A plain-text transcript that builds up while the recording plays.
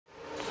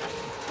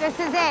This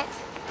is it.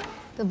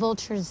 The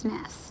vulture's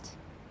nest.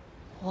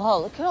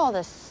 Whoa, look at all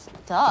this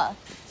stuff.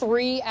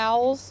 3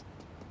 owls?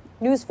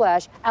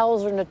 Newsflash,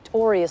 owls are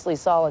notoriously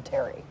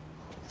solitary.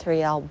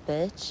 3-owl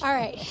bitch. All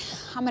right,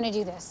 I'm gonna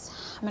do this.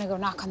 I'm gonna go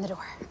knock on the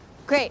door.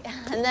 Great,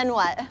 and then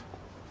what?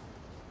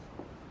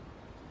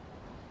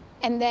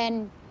 And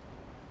then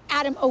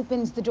Adam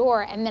opens the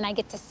door, and then I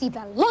get to see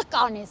the look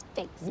on his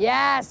face.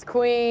 Yes,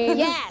 queen.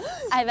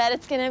 Yes. I bet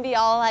it's gonna be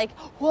all like,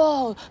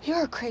 whoa,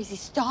 you're a crazy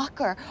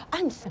stalker.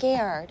 I'm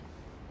scared.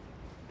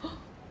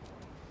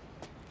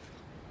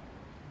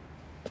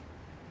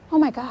 Oh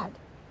my God.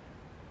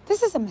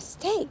 This is a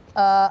mistake.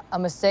 A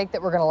mistake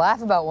that we're gonna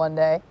laugh about one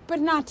day. But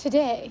not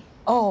today.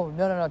 Oh,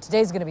 no.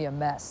 Today's gonna be a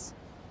mess.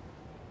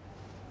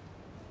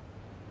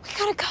 We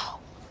gotta go.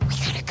 We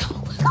gotta go.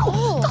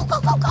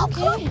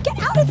 Go. Get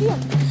out of here.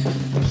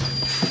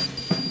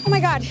 Oh my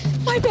God,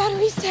 my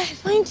battery's dead.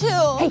 Mine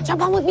too. Hey,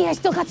 jump on with me. I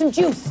still got some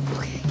juice.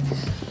 Okay.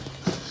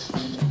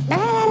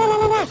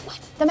 No.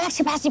 The max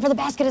capacity for the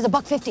basket is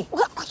 $1.50.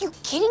 What, are you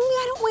kidding me?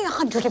 I don't weigh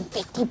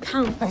 150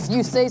 pounds. If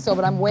you say so,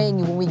 but I'm weighing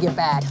you when we get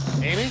back.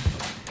 Amy? Is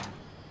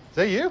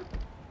that you?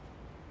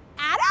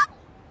 Adam?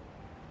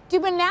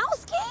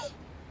 Dubanowski?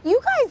 You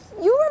guys,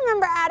 you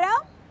remember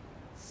Adam?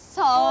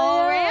 So